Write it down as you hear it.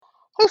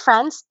Hey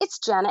friends, it's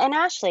Jenna and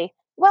Ashley.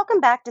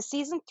 Welcome back to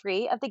season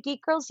 3 of the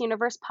Geek Girls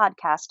Universe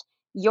podcast,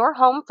 your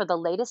home for the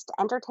latest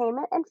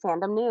entertainment and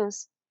fandom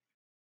news.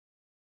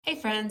 Hey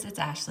friends, it's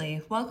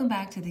Ashley. Welcome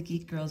back to the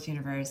Geek Girls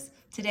Universe.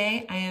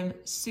 Today I am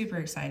super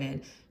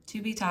excited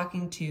to be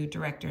talking to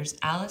directors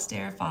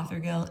Alastair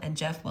Fothergill and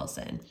Jeff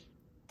Wilson,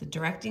 the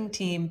directing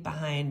team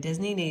behind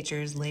Disney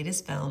Nature's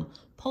latest film,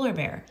 Polar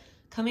Bear,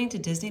 coming to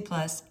Disney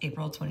Plus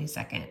April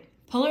 22nd.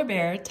 Polar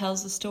Bear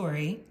tells the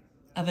story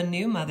of a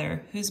new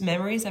mother whose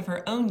memories of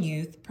her own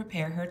youth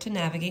prepare her to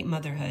navigate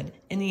motherhood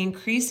in the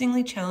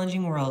increasingly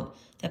challenging world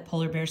that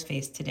polar bears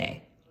face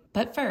today.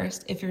 But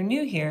first, if you're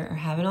new here or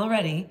haven't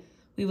already,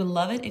 we would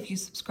love it if you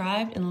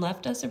subscribed and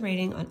left us a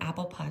rating on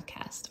Apple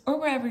Podcasts or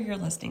wherever you're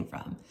listening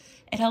from.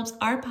 It helps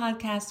our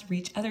podcast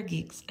reach other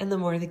geeks, and the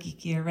more the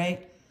geekier,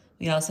 right?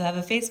 We also have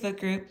a Facebook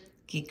group,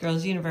 Geek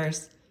Girls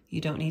Universe. You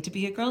don't need to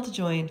be a girl to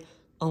join,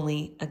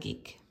 only a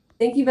geek.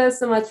 Thank you both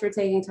so much for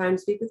taking time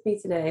to speak with me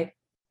today.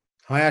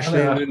 Hi,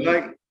 Ashley.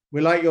 Hello.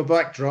 We like your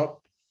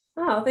backdrop.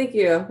 Oh, thank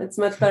you. It's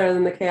much better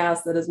than the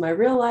chaos that is my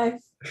real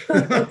life.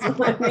 That's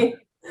what I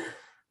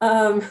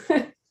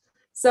mean.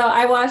 So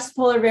I watched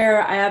Polar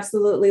Bear. I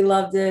absolutely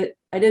loved it.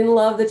 I didn't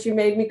love that you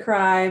made me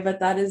cry, but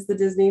that is the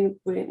Disney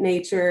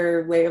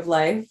nature way of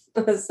life.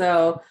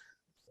 So,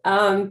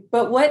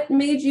 but what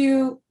made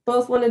you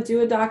both want to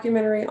do a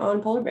documentary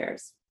on polar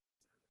bears?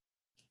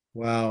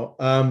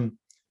 Wow.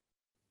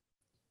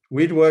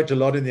 We'd worked a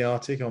lot in the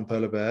Arctic on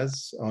polar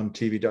bears, on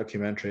TV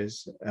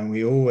documentaries, and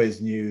we always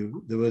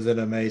knew there was an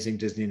amazing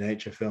Disney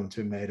nature film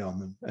to be made on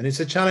them. And it's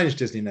a challenge,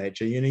 Disney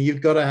nature. You know,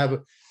 you've got to have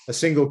a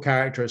single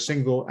character, a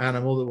single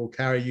animal that will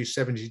carry you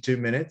 72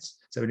 minutes,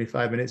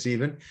 75 minutes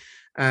even.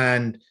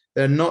 And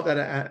there are not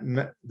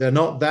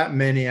that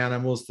many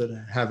animals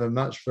that have a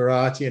much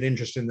variety and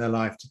interest in their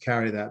life to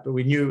carry that. But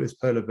we knew it was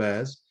polar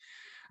bears.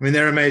 I mean,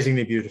 they're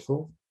amazingly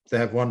beautiful. They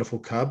have wonderful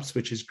cubs,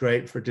 which is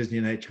great for a Disney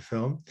nature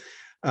film.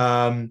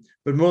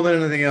 But more than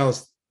anything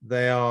else,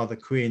 they are the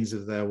queens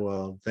of their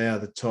world. They are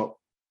the top,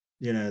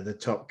 the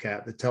top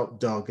cat, the top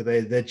dog.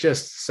 They're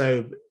just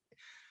so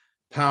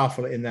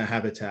powerful in their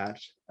habitat.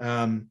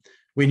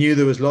 We knew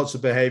there was lots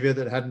of behavior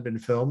that hadn't been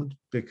filmed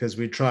because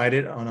we tried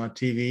it on our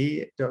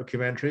TV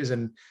documentaries,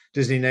 and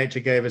Disney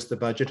Nature gave us the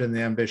budget and the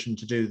ambition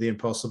to do the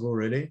impossible,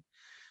 really.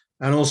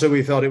 And also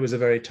we thought it was a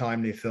very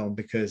timely film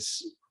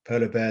because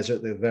polar bears are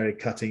at the very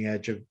cutting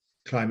edge of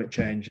climate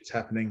change. It's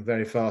happening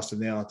very fast in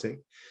the Arctic.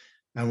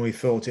 And we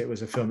thought it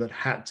was a film that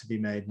had to be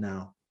made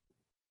now.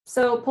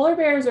 So polar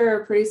bears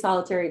are pretty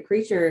solitary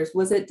creatures.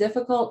 Was it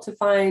difficult to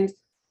find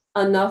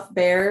enough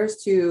bears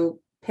to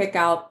pick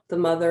out the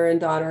mother and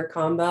daughter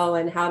combo?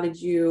 And how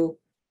did you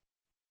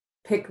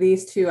pick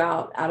these two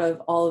out of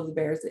all of the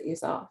bears that you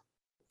saw?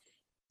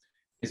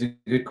 It's a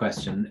good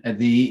question.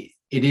 It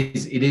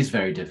is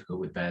very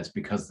difficult with bears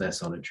because they're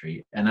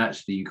solitary, and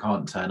actually you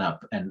can't turn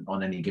up and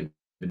on any given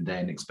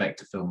day and expect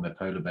to film a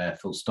polar bear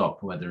full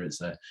stop, whether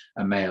it's a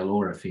male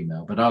or a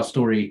female. But our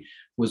story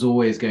was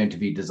always going to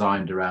be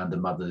designed around the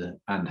mother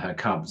and her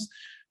cubs,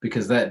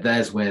 because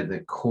there's where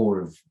the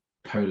core of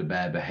polar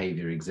bear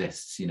behavior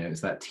exists. It's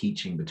that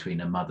teaching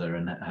between a mother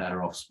and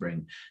her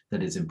offspring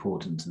that is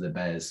important to the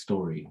bear's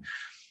story.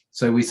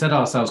 So we set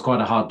ourselves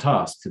quite a hard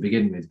task to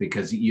begin with,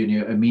 because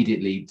you're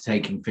immediately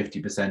taking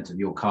 50% of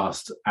your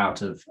cast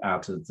out of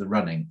the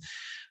running.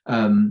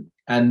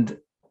 And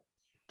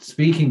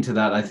speaking to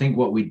that, I think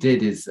what we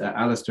did is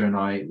Alastair and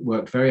I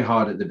worked very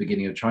hard at the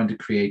beginning of trying to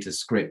create a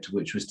script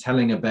which was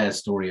telling a bear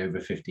story over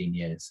 15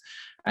 years.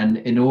 And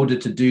in order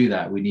to do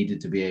that, we needed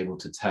to be able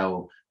to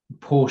tell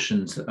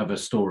portions of a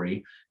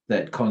story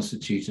that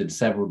constituted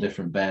several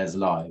different bears'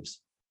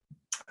 lives.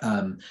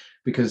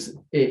 Because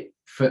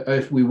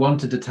if we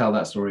wanted to tell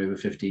that story over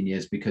 15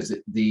 years, because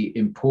the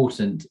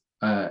important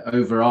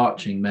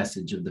overarching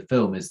message of the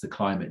film is the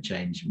climate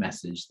change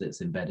message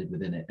that's embedded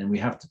within it, and we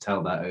have to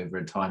tell that over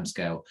a time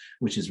scale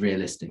which is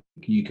realistic.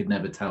 You could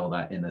never tell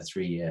that in a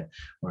 3-year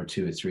or a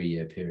 2 or 3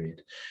 year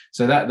period.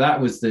 So that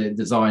was the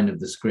design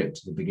of the script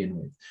to begin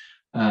with.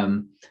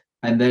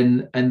 And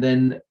then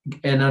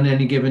on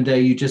any given day,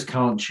 you just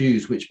can't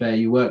choose which bear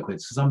you work with.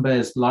 So some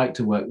bears like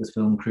to work with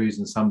film crews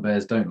and some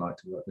bears don't like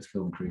to work with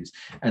film crews.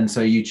 And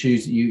so you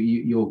choose,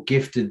 you're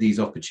gifted these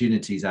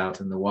opportunities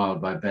out in the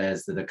wild by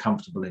bears that are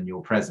comfortable in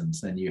your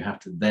presence. And you have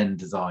to then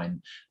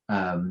design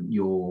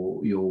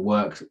your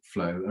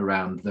workflow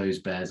around those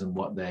bears and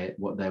what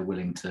they're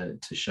willing to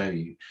show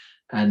you.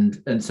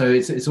 And so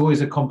it's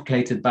always a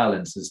complicated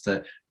balance as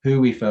to who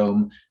we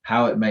film,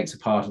 how it makes a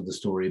part of the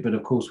story. But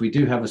of course, we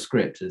do have a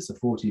script. It's a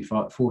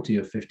 40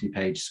 or 50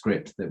 page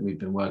script that we've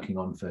been working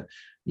on for,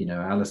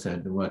 Alastair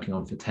had been working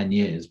on for 10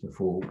 years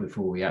before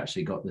we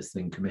actually got this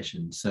thing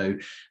commissioned. So,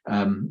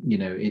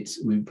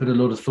 we put a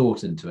lot of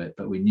thought into it,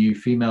 but we knew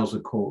females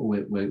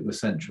were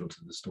central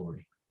to the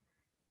story.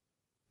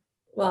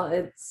 Well,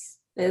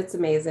 it's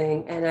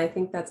amazing. And I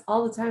think that's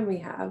all the time we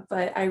have,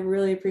 but I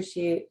really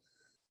appreciate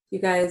you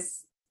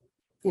guys,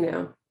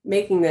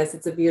 making this.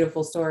 It's a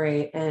beautiful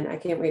story, and I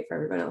can't wait for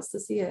everyone else to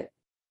see it.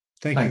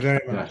 Thank you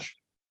very much.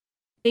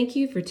 Thank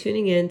you for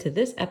tuning in to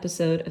this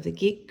episode of the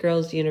Geek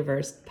Girls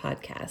Universe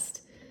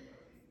podcast.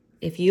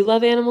 If you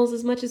love animals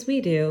as much as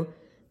we do,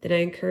 then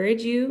I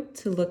encourage you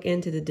to look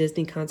into the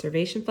Disney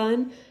Conservation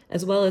Fund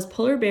as well as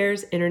Polar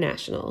Bears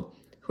International,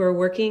 who are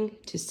working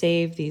to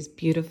save these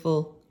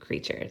beautiful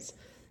creatures.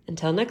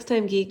 Until next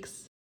time,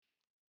 geeks.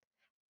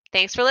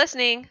 Thanks for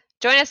listening.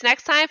 Join us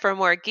next time for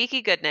more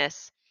geeky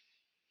goodness.